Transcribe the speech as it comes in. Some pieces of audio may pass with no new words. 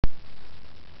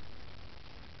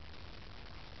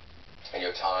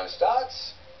your time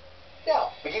starts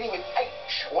now. Beginning with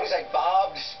H. What is a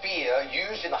barbed spear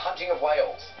used in the hunting of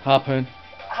whales? Harpoon.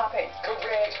 Harpoon.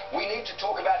 Correct. We Need to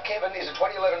Talk About Kevin is a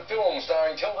 2011 film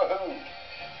starring Tilda who?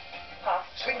 Pass.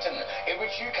 Swinton. In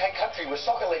which UK country was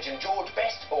soccer legend George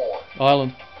Best born?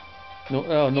 Ireland.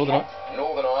 Northern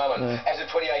Northern Ireland. Yeah. As of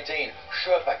 2018,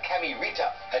 Sherpa Kami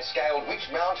Rita had scaled which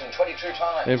mountain 22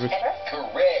 times? Everest.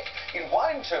 Correct. In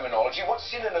wine terminology, what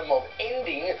synonym of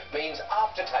ending means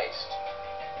aftertaste?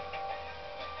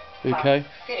 UK.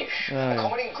 Finish. Oh, A yeah.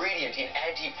 common ingredient in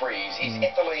antifreeze is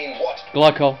ethylene what?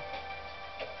 Glycol.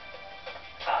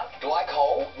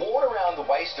 Glycol, worn around the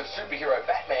waist of superhero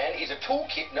Batman, is a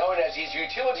toolkit known as his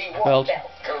utility what? Belt.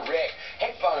 Correct.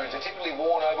 Headphones are typically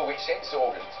worn over which sense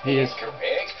organs? Ears.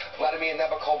 Correct. Vladimir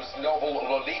Nabokov's novel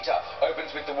Lolita opens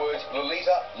with the words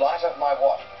Lolita, light of my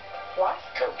what? Life.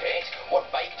 Correct. What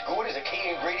baked good is a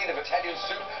key ingredient of Italian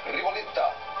soup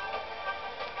ribollita?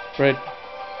 Bread.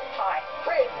 Pie.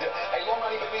 Bread. A long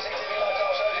running BBC TV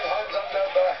lifestyle shows in homes under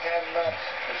the hammer.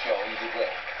 Michelle, you did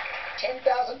well.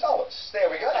 $10,000. There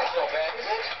we go. That's not bad, is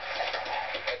it?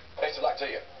 Best of luck to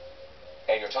you.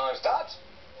 And your time starts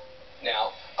now.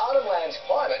 Arnhem Land's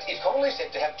climate is commonly said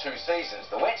to have two seasons,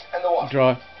 the wet and the what?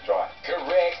 Dry. Dry.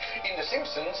 Correct. In The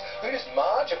Simpsons, who does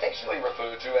Marge affectionately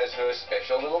refer to as her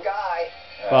special little guy?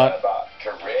 Bart.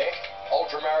 Correct.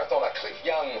 Ultramarathoner Cliff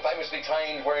Young famously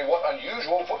trained wearing what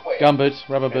unusual footwear? Gumboots.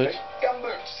 Rubber boots.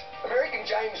 Gumboots. American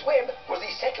James Webb was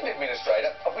the second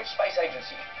administrator of which space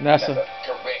agency? NASA.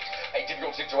 Correct. A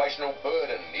difficult situational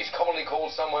burden is commonly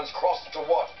called someone's cross to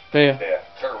what? Beer.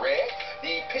 Correct.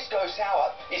 The Pisco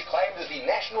Sour is claimed as the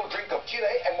national drink of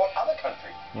Chile and what other country?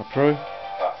 Peru.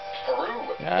 Peru.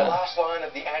 Yeah. The last line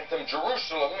of the anthem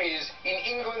Jerusalem is in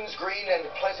England's green and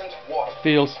pleasant what?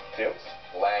 Fields.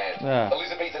 Land. Yeah.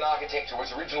 Elizabethan architecture was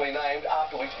originally named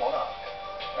after which monarch?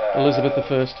 Elizabeth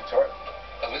I. Victoria.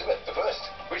 Elizabeth I.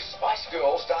 Which Spice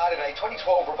Girl starred in a 2012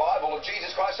 revival of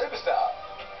Jesus Christ Superstar?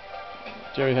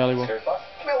 Jerry Halliwell.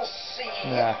 Mel C.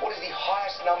 Yeah. What is the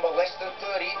highest number less than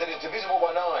 30 that is divisible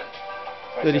by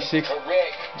 9? 36.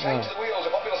 Correct. Change the Wheels,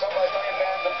 a popular song by Australian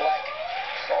band The Black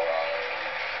Sorrow.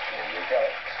 There you go.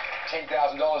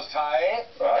 $10,000, Tay.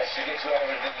 Right. That should get you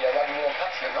over the Rugby World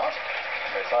Cup, should it not?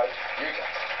 That's right. Here you go.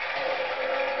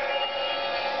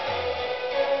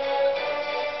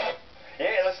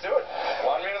 Yeah, let's do it.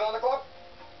 1 minute on the clock.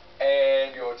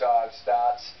 And your time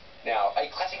starts now. A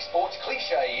classic sports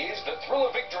cliche is the thrill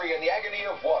of victory and the agony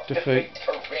of what? Defeat.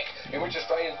 Correct. In which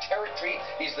Australian territory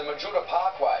is the Majura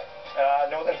Parkway?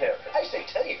 Northern Territory.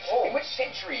 ACT. In which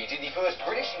century did the first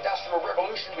British Industrial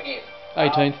Revolution begin?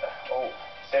 18th.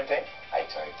 17th.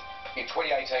 18th. In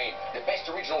 2018, the Best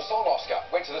Original Song Oscar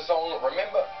went to the song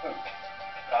Remember Who?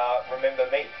 Remember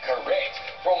Me. Correct.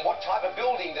 From what type of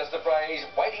building does the phrase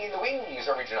waiting in the wings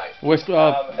originate? West.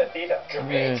 A theatre.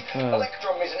 Correct. Yeah.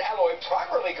 Electrum is an alloy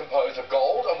primarily composed of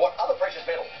gold and what other precious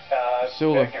metal?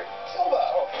 Silver. Mercury. Silver.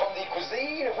 From the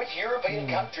cuisine of which European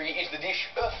country is the dish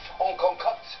œuf en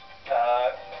concote?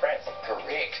 France.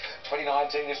 Correct.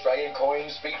 2019 Australian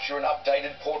coins feature an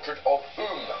updated portrait of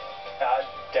whom?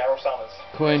 Daryl Summers.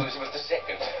 Queen. Elizabeth II.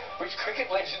 Which cricket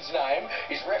legend's name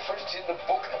is referenced in the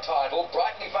book titled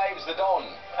Brightly Faves the Don?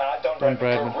 Don Don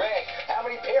Bradman. Bradman. Correct. How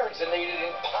many parents are needed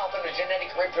in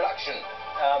parthenogenetic reproduction?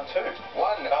 2.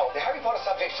 1. The Harry Potter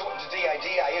subject shortened to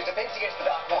DADA is Defense Against the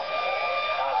Dark Knight.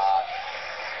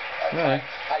 Okay. No.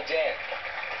 Hey Dan,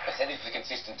 I said this was a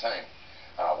consistent team.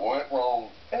 Weren't wrong.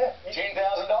 $10,000.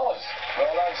 Well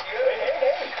done to you.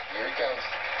 Here it comes.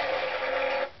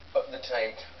 Of the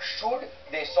team, should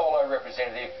their solo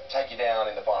representative take you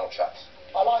down in the final chase?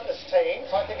 I like this team,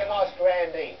 so I think a nice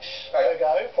grand each. Okay. There we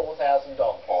go, $4,000.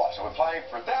 Alright, so we're playing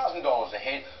for $1,000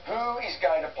 ahead. Who is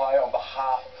going to play on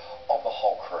behalf of the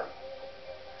whole crew?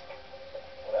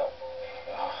 Well,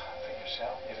 I think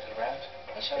Michelle, you did it around.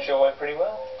 sure went pretty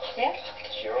well. Yeah.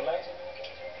 You're amazing.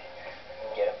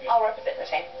 Get it. I'll represent the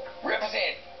team.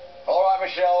 Represent. Alright,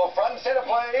 Michelle, front and centre,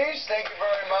 please. Thank you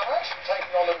very much for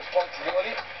taking on the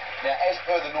responsibility. Now, as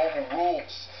per the normal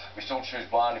rules, we still choose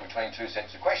blindly between two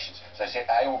sets of questions. So set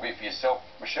A will be for yourself,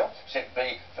 Michelle, set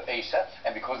B for Issa,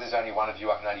 and because there's only one of you,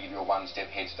 I can only give you a one-step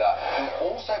head start.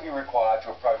 You'll also be required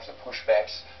to approach the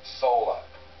pushbacks solo.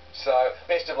 So,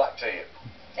 best of luck to you.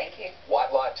 Thank you.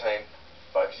 White light team,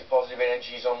 focus your positive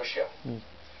energies on Michelle.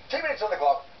 2 minutes on the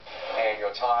clock, and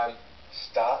your time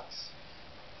starts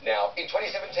now. In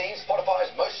 2017, Spotify's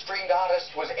most streamed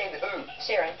artist was Ed who?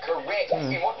 Sheeran. Correct.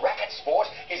 In what racket sport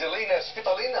is Elena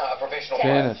Svitolina a professional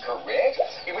player? Tennis. Correct.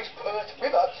 In which Perth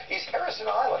River is Harrison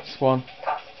Island? Swan.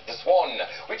 Pass. The Swan.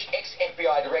 Which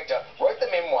ex-FBI director wrote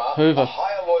the memoir Hoover. A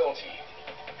Higher Loyalty?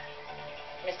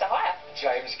 Mr. Hire.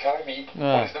 James Comey.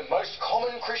 What is the most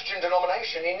common Christian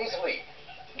denomination in Italy?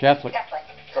 Catholic. Catholic.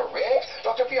 Correct.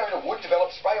 Dr. Fiona Wood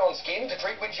developed spray-on skin to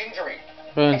treat which injury?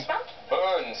 Burns. Next month.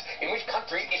 Burns. In which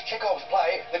country is Chekhov's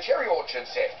play The Cherry Orchard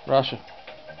set? Russia.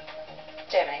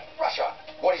 Germany. Russia.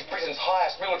 What is Britain's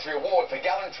highest military award for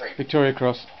gallantry? Victoria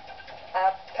Cross.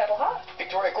 Purple Heart.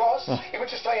 Victoria Cross. Oh. In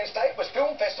which Australian state was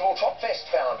film festival Tropfest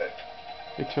founded?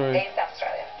 Victoria. In South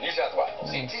Australia. New South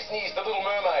Wales. In Disney's The Little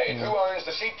Mermaid, who owns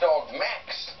the sheepdog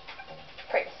Max?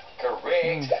 Prince.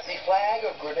 Correct. The flag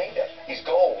of Grenada is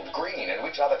gold, green, and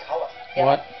which other colour?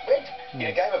 What? Red. In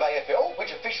a game of AFL, which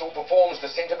official performs the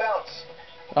centre bounce?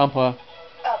 Umpire.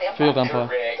 Oh, the umpire. Field umpire.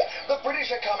 Correct. The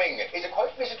British are coming is a quote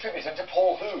misattributed to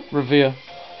Paul who? Revere.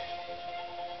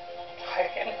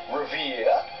 Hogan.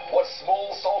 Revere. What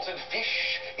small salted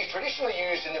fish is traditionally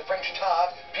used in the French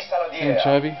tart pissaladière?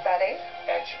 Anchovy. Sardine.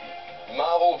 Anchovy.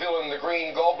 Marvel villain the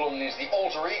Green Goblin is the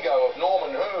alter ego of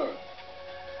Norman who?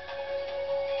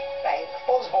 Babe.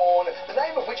 Osborne. The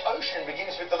name of which ocean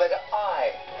begins with the letter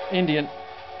I? Indian.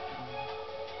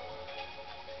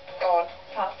 Go on.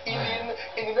 Pass. Indian.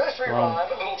 In the nursery Wow. rhyme,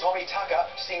 little Tommy Tucker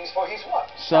sings for his what?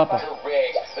 Supper.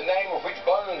 Correct. The name of which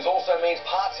bones also means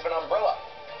parts of an umbrella?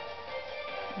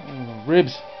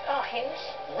 Ribs. Oh, Hinge.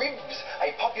 Ribs.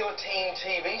 A popular teen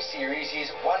TV series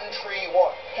is One Tree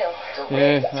what? Hill.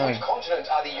 Correct. Yeah, Which continent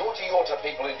are the Yorta Yorta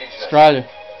people indigenous? Australia.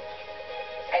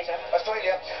 Asia.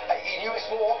 Australia. In US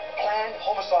law, planned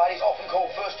homicide is often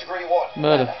called first degree what?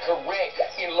 Murder. Correct.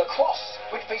 In lacrosse,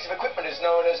 which piece of equipment is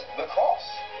known as the cross?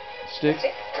 Stick.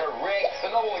 Stick. Correct. The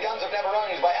novel The Guns of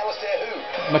Navarone is by Alistair who?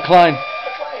 McLean.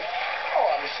 McLean. All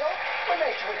right, Michelle. We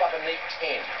managed to whip up a neat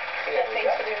 10. There That we seems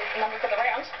go. to be the number for the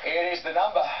round. It is the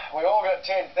number. We all got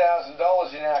 $10,000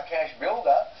 in our cash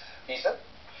builder. Ethan?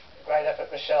 Great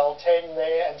effort, Michelle. 10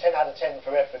 there, and 10 out of 10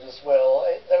 for effort as well.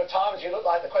 There were times you looked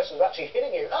like the questions were actually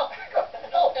hitting you. Oh,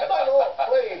 no more,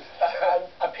 please.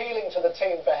 Appealing to the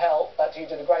team for help, but you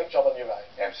did a great job on your own.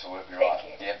 Absolutely Thank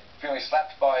right. you. Yep. Feeling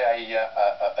slapped by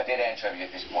a dead anchovy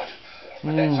at this point.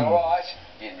 But that's all right.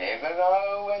 You never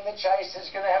know when the chase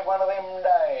is going to have one of them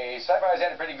days. So far he's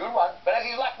had a pretty good one, but as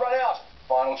his luck run out,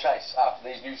 final chase after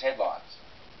these news headlines.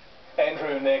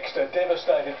 Andrew next. A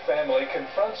devastated family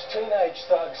confronts teenage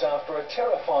thugs after a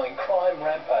terrifying crime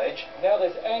rampage. Now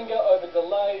there's anger over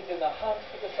delays in the hunt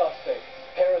for the suspects.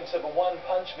 Parents of a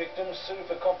one-punch victim sue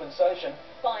for compensation.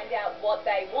 Find out what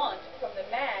they want from the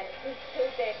man who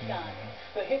killed their son.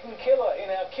 The hidden killer in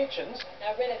our kitchens.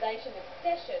 Our renovation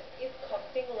obsession is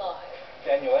costing lives.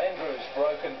 Daniel Andrews'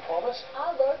 broken promise.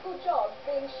 Our local jobs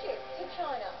being shipped to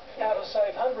China. How to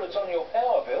save hundreds on your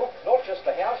power bill. Not just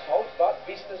the households, but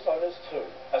business owners too.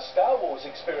 A Star Wars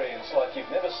experience like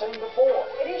you've never seen before.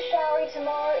 It is showery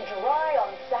tomorrow, dry on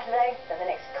Saturday, then the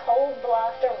next cold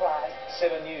blast arrives.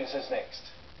 7 News is next.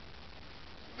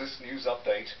 This news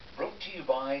update brought to you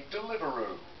by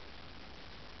Deliveroo.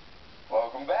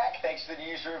 Welcome back. Thanks to the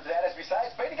newsroom for that. As we say,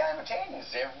 it's been a game of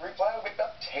tens. Every player whipped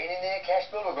up 10 in their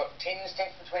cash build. We've got 10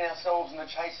 steps between ourselves and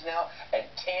the chase now, and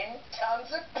 10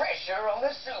 tons of pressure on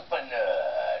the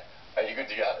SuperNerd. Are you good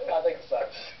to go? I think so.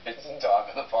 It's time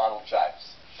for the final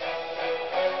chase.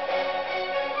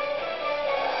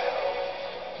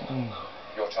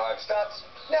 Your time starts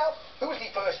now. Who was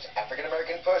the first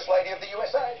African-American First Lady of the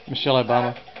USA? Michelle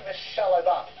Obama. Michelle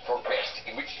Obama. Correct.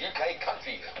 In which UK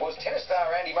country was tennis star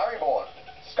Andy Murray born?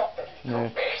 Scotland. Yeah.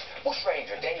 Correct.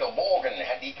 Bushranger Daniel Morgan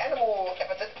had the animal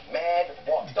epithet Mad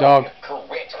what? Dog.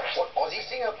 Correct. What Aussie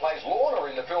singer plays Lorna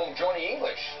in the film Johnny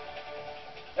English?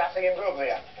 Nothing in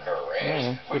Brooklyn. Correct.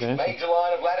 Yeah, Which good answer. major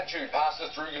line of latitude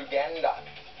passes through Uganda?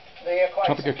 The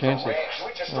equator. Tropic of Cancer. Correct.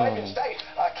 Which Australian state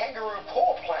are kangaroo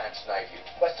paw plants native?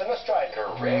 Western Australia.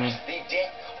 Correct. The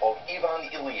Death of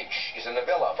Ivan Ilyich is a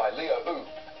novella by Leo who?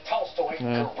 Tolstoy.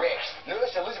 Correct.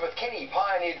 Nurse Elizabeth Kenny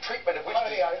pioneered treatment of which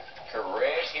Polio.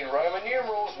 Correct. In Roman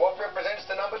numerals, what represents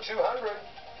the number 200?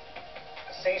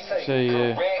 CC.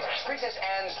 Correct. Princess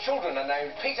Anne's children are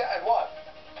named Peter and what?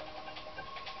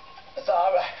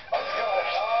 Zara.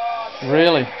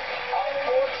 Really?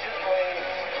 Unfortunately,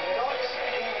 not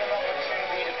even an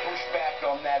opportunity to push back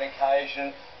on that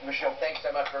occasion. Michelle, thanks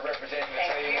so much for representing the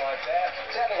team like that.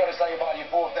 Sadly, I've got to say goodbye to you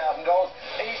 $4,000.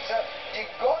 Easter, you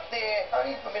got there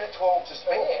only a minute 12 to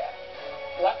spare.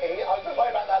 Lucky, I was a bit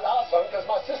worried about that last one because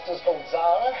my sister's called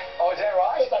Zara. Oh, is that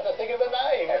right? Just had to think of a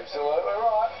name. Absolutely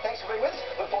right. Thanks for being with us.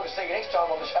 Look forward to seeing you next time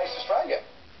on The Chase Australia.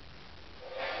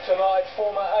 Tonight,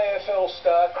 former AFL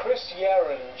star Chris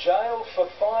Yarran jailed for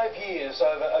 5 years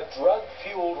over a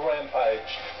drug-fueled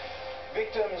rampage.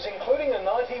 Victims, including a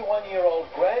 91-year-old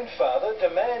grandfather,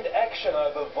 demand action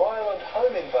over violent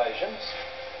home invasions.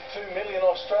 2 million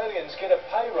Australians get a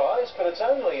pay rise, but it's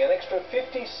only an extra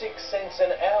 56 cents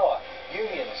an hour.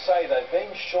 Unions say they've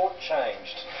been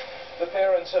shortchanged. The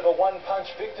parents of a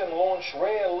one-punch victim launch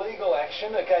rare legal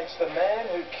action against the man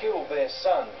who killed their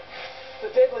son.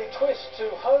 The deadly twist to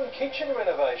home kitchen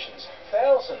renovations.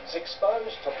 Thousands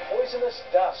exposed to poisonous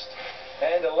dust.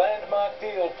 And a landmark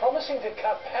deal promising to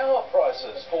cut power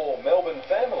prices for Melbourne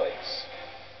families.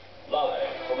 Live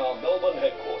from our Melbourne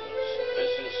headquarters,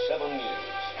 this is 7 News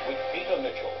with Peter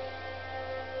Mitchell.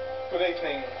 Good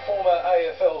evening. Former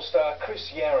AFL star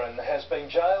Chris Yarran has been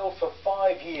jailed for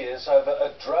 5 years over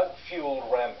a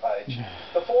drug-fuelled rampage.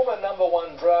 The former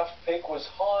 #1 draft pick was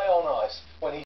high on ice when he